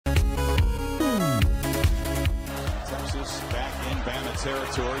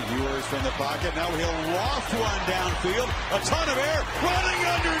territory. Ewers from the pocket. Now he'll loft one downfield. A ton of air running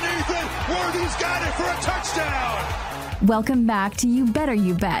underneath it. Worthy's got it for a touchdown. Welcome back to You Better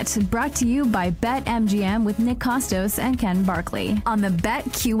You Bet, brought to you by BetMGM with Nick Costos and Ken Barkley on the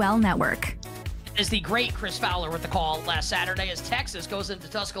BetQL network. Is the great Chris Fowler with the call last Saturday as Texas goes into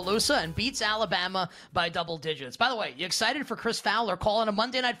Tuscaloosa and beats Alabama by double digits. By the way, you excited for Chris Fowler calling a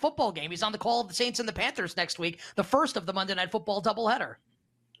Monday Night Football game? He's on the call of the Saints and the Panthers next week, the first of the Monday Night Football doubleheader.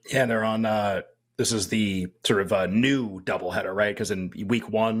 Yeah, they're on this is the sort of new doubleheader, right? Because in week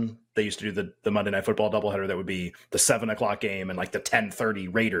one, they used to do the Monday Night Football doubleheader that would be the 7 o'clock game and like the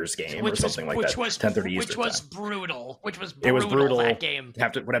 10:30 Raiders game or something like that. 10:30 Eastern which was time. brutal. It was brutal. That game.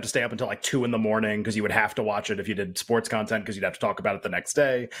 Would have to stay up until like 2 a.m. because you would have to watch it if you did sports content because you'd have to talk about it the next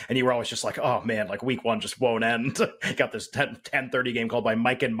day. And you were always just like, oh man, like week one just won't end. Got this 10:30 game called by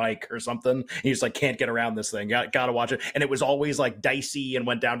Mike and Mike or something. And you just like can't get around this thing. Got to watch it. And it was always like dicey and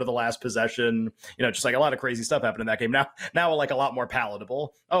went down to the last possession. You know, just like a lot of crazy stuff happened in that game. Now like a lot more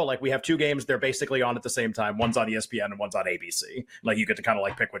palatable. Oh, like we have 2 games. They're basically on at the same time. One's on ESPN and one's on ABC. Like you get to kind of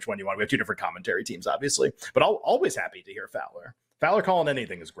like pick which one you want. We have 2 different commentary teams, obviously, but always happy to hear Fowler. Fowler calling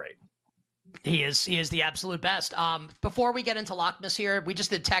anything is great. He is the absolute best. Before we get into Lockmas here, we just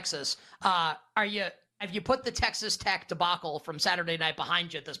did Texas. Have you put the Texas Tech debacle from Saturday night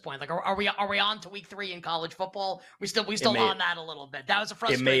behind you at this point? Like, are we on to week 3 in college football? We still on that a little bit. That was a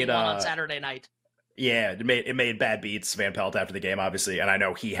frustrating one on Saturday night. Yeah, it made bad beats, Van Pelt, after the game, obviously, and I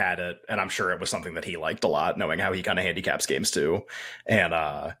know he had it, and I'm sure it was something that he liked a lot, knowing how he kind of handicaps games too. And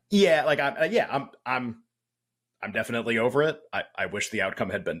I'm definitely over it. I wish the outcome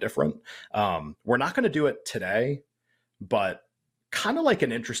had been different. We're not going to do it today, but kind of like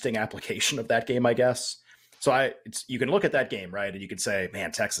an interesting application of that game, I guess. So you can look at that game, right, and you could say,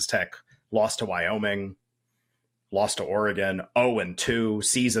 man, Texas Tech lost to Wyoming, lost to Oregon, 0-2,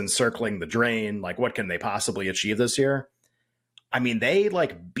 season circling the drain. Like, what can they possibly achieve this year? I mean, they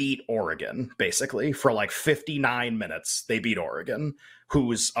like beat Oregon basically for like 59 minutes. They beat Oregon,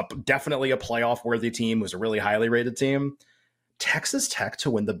 who's definitely a playoff worthy team, who's a really highly rated team. Texas Tech to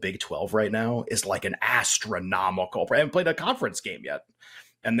win the Big 12 right now is like an astronomical. I haven't played a conference game yet.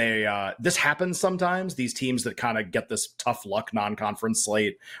 And this happens sometimes. These teams that kind of get this tough luck non-conference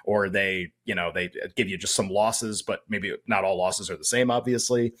slate, or they give you just some losses, but maybe not all losses are the same.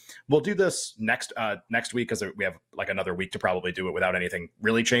 Obviously, we'll do this next week because we have like another week to probably do it without anything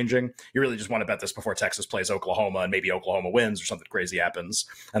really changing. You really just want to bet this before Texas plays Oklahoma, and maybe Oklahoma wins or something crazy happens,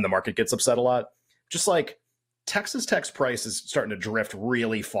 and the market gets upset a lot. Just like Texas Tech's price is starting to drift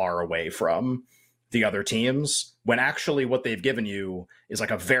really far away from the other teams, when actually what they've given you is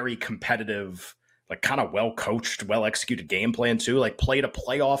like a very competitive, like kind of well-coached, well-executed game plan too, like played a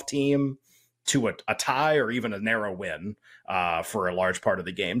playoff team to a tie or even a narrow win for a large part of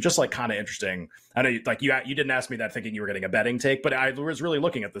the game. Just like kind of interesting. I know like you didn't ask me that thinking you were getting a betting take, but I was really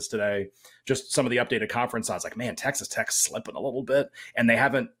looking at this today, just some of the updated conference odds, like, man, Texas Tech's slipping a little bit, and they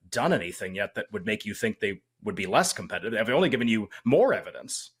haven't done anything yet that would make you think they would be less competitive. They've only given you more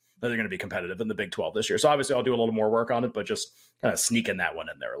evidence that they're going to be competitive in the Big 12 this year. So obviously I'll do a little more work on it, but just kind of sneaking that one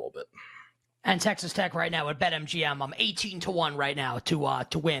in there a little bit. And Texas Tech right now at BetMGM, I'm 18-1 right now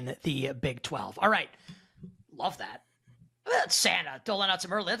to win the Big 12. All right. Love that. That's Santa doling out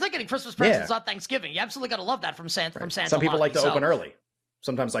some early. It's like getting Christmas presents on Thanksgiving. You absolutely got to love that from Santa. Right. From Santa. Some people like to open early.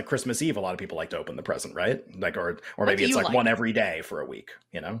 Sometimes like Christmas Eve, a lot of people like to open the present, right? Like, or maybe it's like one every day for a week,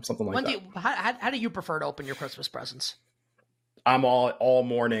 something like that. How do you prefer to open your Christmas presents? I'm all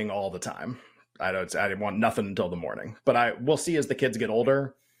morning all the time. I want nothing until the morning, but we'll see as the kids get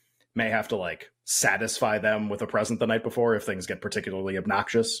older, may have to like satisfy them with a present the night before if things get particularly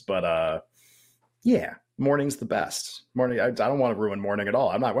obnoxious. But yeah, morning's the best. Morning. I don't want to ruin morning at all.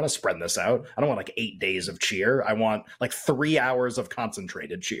 I want to spread this out. I don't want like 8 days of cheer. I want like 3 hours of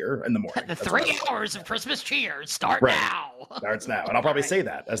concentrated cheer in the morning. The 3 hours of Christmas cheer starts now. And I'll probably say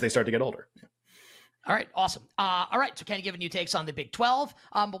that as they start to get older. All right, awesome. All right, so Kenny giving you takes on the Big 12.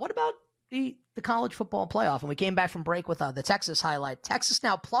 But what about the college football playoff? And we came back from break with the Texas highlight. Texas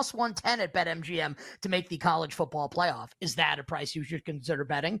now plus 110 at BetMGM to make the college football playoff. Is that a price you should consider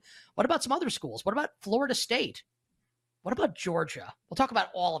betting? What about some other schools? What about Florida State? What about Georgia? We'll talk about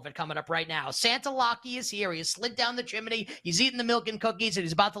all of it coming up right now. Santa Lockie is here. He has slid down the chimney. He's eating the milk and cookies, and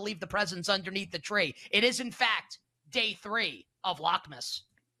he's about to leave the presents underneath the tree. It is, in fact, day 3 of Lockmas.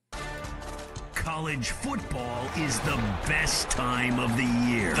 College football is the best time of the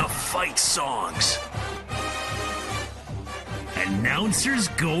year. The fight songs. Announcers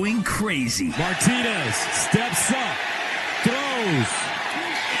going crazy. Martinez steps up, throws.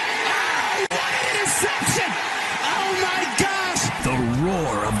 Oh, what an interception! Oh my gosh! The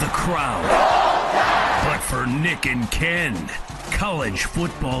crowd. But for Nick and Ken, college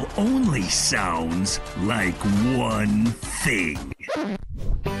football only sounds like one thing.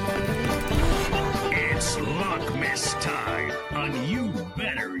 It's Lockmas time on You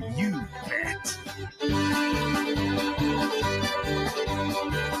Better You Bet.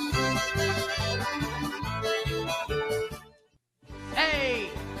 Hey!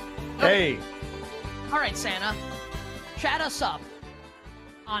 Hey, All right, Santa. Chat us up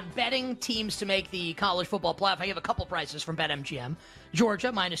on betting teams to make the college football playoff. I have a couple prices from BetMGM.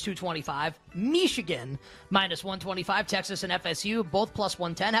 Georgia, minus 225. Michigan, minus 125. Texas and FSU, both plus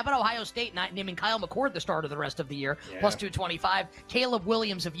 110. How about Ohio State naming Kyle McCord the starter the rest of the year, plus 225. Caleb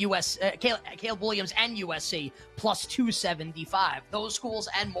Williams and USC, plus 275. Those schools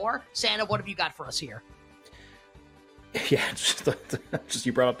and more. Santa, what have you got for us here? yeah, just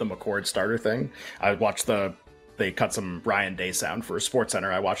you brought up the McCord starter thing. I watched they cut some Ryan Day sound for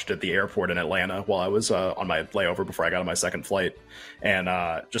SportsCenter. I watched it at the airport in Atlanta while I was on my layover before I got on my second flight. And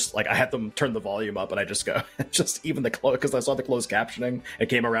just like I had them turn the volume up, and I just go, just even the close, because I saw the closed captioning. It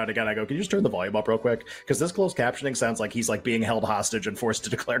came around again. I go, can you just turn the volume up real quick? Because this closed captioning sounds like he's like being held hostage and forced to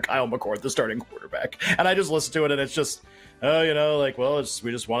declare Kyle McCord the starting quarterback. And I just listened to it, and it's just,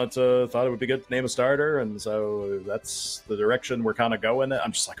 we just thought it would be good to name a starter. And so that's the direction we're kind of going.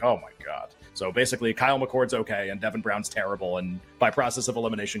 I'm just like, oh my God. So basically, Kyle McCord's okay, and Devin Brown's terrible, and by process of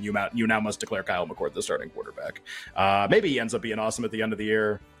elimination, you now must declare Kyle McCord the starting quarterback. Maybe he ends up being awesome at the end of the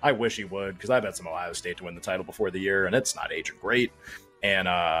year. I wish he would, because I bet some Ohio State to win the title before the year, and it's not aging great. And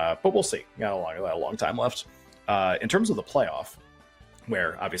but we'll see. Got a long time left. In terms of the playoff,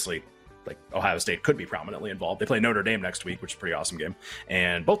 where obviously like Ohio State could be prominently involved. They play Notre Dame next week, which is a pretty awesome game,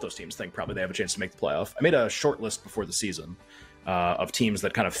 and both those teams think probably they have a chance to make the playoff. I made a short list before the season of teams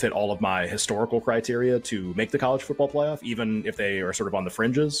that kind of fit all of my historical criteria to make the college football playoff, even if they are sort of on the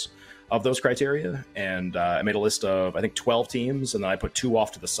fringes of those criteria. And I made a list of, I think, 12 teams, and then I put 2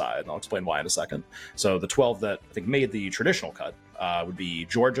 off to the side, and I'll explain why in a second. So the 12 that I think made the traditional cut would be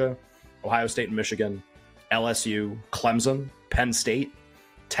Georgia, Ohio State and Michigan, LSU, Clemson, Penn State,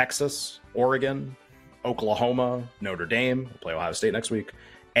 Texas, Oregon, Oklahoma, Notre Dame, we'll play Ohio State next week,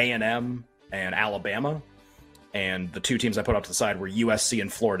 A&M, and Alabama. And the 2 teams I put up to the side were USC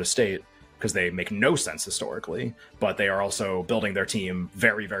and Florida State, because they make no sense historically, but they are also building their team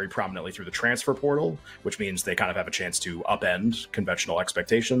very, very prominently through the transfer portal, which means they kind of have a chance to upend conventional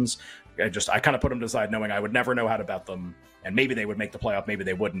expectations. I kind of put them to the side knowing I would never know how to bet them, and maybe they would make the playoff, maybe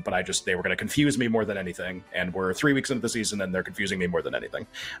they wouldn't, but they were going to confuse me more than anything, and we're 3 weeks into the season and they're confusing me more than anything.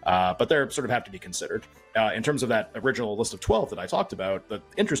 But they sort of have to be considered. In terms of that original list of 12 that I talked about, the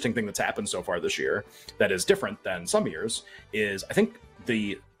interesting thing that's happened so far this year that is different than some years is I think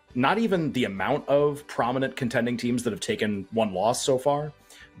not even the amount of prominent contending teams that have taken one loss so far,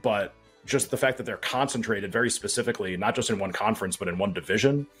 but just the fact that they're concentrated very specifically, not just in one conference, but in one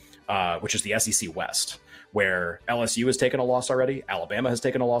division, which is the SEC West, where LSU has taken a loss already, Alabama has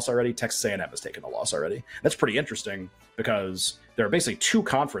taken a loss already, Texas A&M has taken a loss already. That's pretty interesting because there are basically 2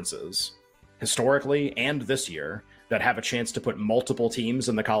 conferences historically and this year that have a chance to put multiple teams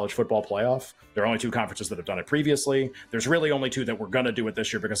in the college football playoff. There are only 2 conferences that have done it previously. There's really only 2 that were going to do it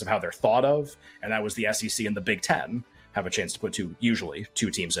this year because of how they're thought of, and that was the SEC and the Big Ten have a chance to put usually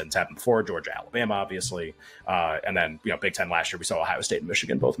two teams in. It's happened before, Georgia, Alabama, obviously. And then, Big Ten last year, we saw Ohio State and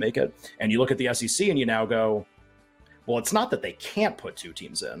Michigan both make it. And you look at the SEC and you now go, well, it's not that they can't put 2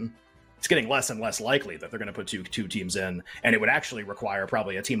 teams in. It's getting less and less likely that they're going to put two teams in, and it would actually require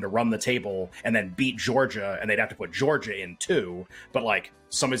probably a team to run the table and then beat Georgia, and they'd have to put Georgia in too. But like,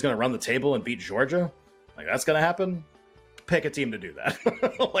 somebody's going to run the table and beat Georgia? Like, that's going to happen? Pick a team to do that.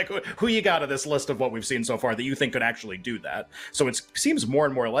 Like, who you got of this list of what we've seen so far that you think could actually do that? So it seems more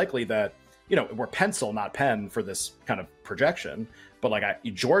and more likely that, we're pencil, not pen for this kind of projection. But like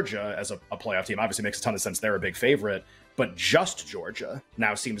Georgia as a playoff team obviously makes a ton of sense. They're a big favorite. But just Georgia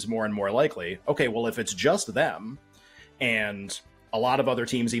now seems more and more likely. Okay, well, if it's just them, and a lot of other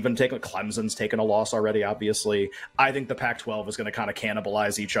teams, even Clemson's taken a loss already, obviously, I think the Pac-12 is going to kind of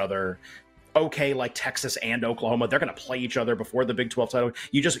cannibalize each other. Okay, like Texas and Oklahoma, they're going to play each other before the Big 12 title.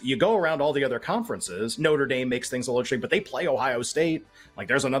 You go around all the other conferences. Notre Dame makes things a little interesting, but they play Ohio State. Like,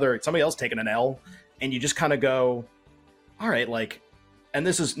 there's somebody else taking an L, and you just kind of go, all right, like, and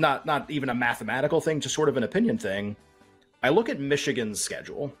this is not even a mathematical thing, just sort of an opinion thing. I look at Michigan's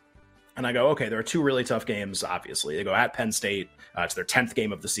schedule, and I go, okay, there are 2 really tough games, obviously. They go at Penn State. It's their 10th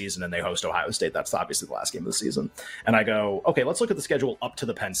game of the season, and they host Ohio State. That's obviously the last game of the season. And I go, okay, let's look at the schedule up to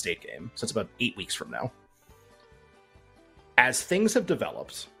the Penn State game. So it's about 8 weeks from now. As things have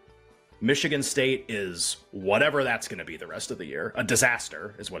developed, Michigan State is whatever that's going to be the rest of the year. A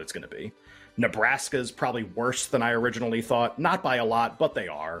disaster is what it's going to be. Nebraska is probably worse than I originally thought. Not by a lot, but they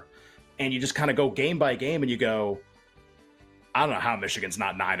are. And you just kind of go game by game and you go, I don't know how Michigan's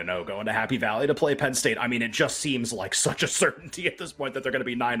not 9-0 going to Happy Valley to play Penn State. I mean, it just seems like such a certainty at this point that they're going to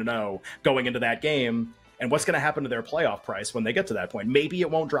be 9-0 going into that game. And what's going to happen to their playoff price when they get to that point? Maybe it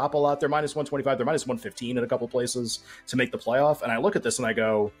won't drop a lot. They're minus 125, they're minus 115 in a couple places to make the playoff. And I look at this and I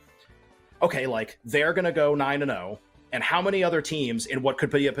go, okay, like they're going to go 9-0. And how many other teams in what could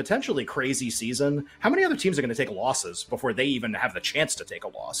be a potentially crazy season, how many other teams are going to take losses before they even have the chance to take a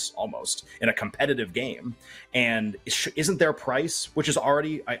loss almost in a competitive game? And isn't their price, which is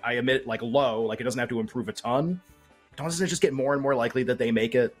already, I admit, like low, like it doesn't have to improve a ton, doesn't it just get more and more likely that they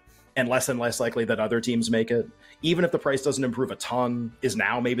make it and less likely that other teams make it? Even if the price doesn't improve a ton, is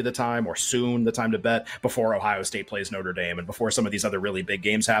now maybe the time or soon the time to bet before Ohio State plays Notre Dame and before some of these other really big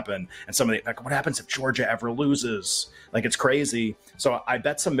games happen. And some of the, like, what happens if Georgia ever loses? Like, it's crazy. So I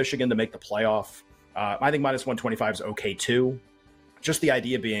bet some Michigan to make the playoff. I think minus 125 is okay too. Just the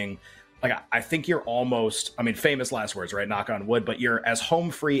idea being, like, I think you're almost, I mean, famous last words, right? Knock on wood, but you're as home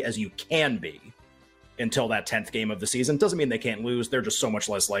free as you can be until that 10th game of the season. Doesn't mean they can't lose. They're just so much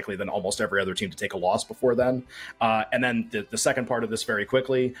less likely than almost every other team to take a loss before then. And then the second part of this very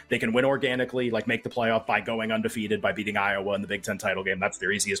quickly, they can win organically, like make the playoff by going undefeated, by beating Iowa in the Big Ten title game. That's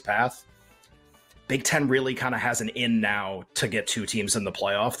their easiest path. Big Ten really kind of has an in now to get two teams in the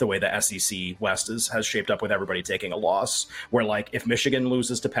playoff, the way the SEC West has shaped up with everybody taking a loss, where like if Michigan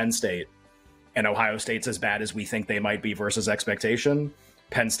loses to Penn State and Ohio State's as bad as we think they might be versus expectation,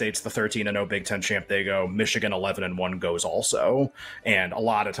 Penn State's the 13-0 Big Ten champ. They go. Michigan 11-1 goes also. And a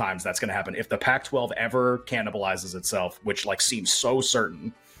lot of times that's going to happen. If the Pac-12 ever cannibalizes itself, which like seems so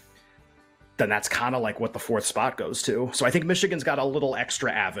certain, then that's kind of like what the fourth spot goes to. So I think Michigan's got a little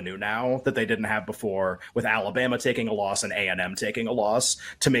extra avenue now that they didn't have before, with Alabama taking a loss and A&M taking a loss,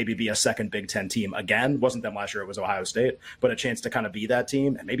 to maybe be a second Big Ten team again. Wasn't them last year, it was Ohio State, but a chance to kind of be that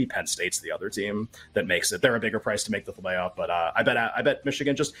team. And maybe Penn State's the other team that makes it. They're a bigger price to make the playoff, but I bet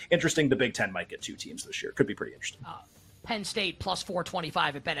Michigan, just interesting. The Big Ten might get two teams this year. Could be pretty interesting. Penn State plus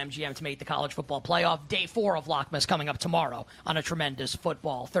 425 at BetMGM to make the college football playoff. Day 4 of Lockmas coming up tomorrow on a tremendous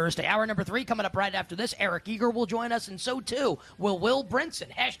football Thursday. Hour number 3 coming up right after this. Eric Eager will join us, and so too will Will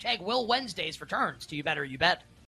Brinson. Hashtag Will Wednesdays returns to You Better You Bet.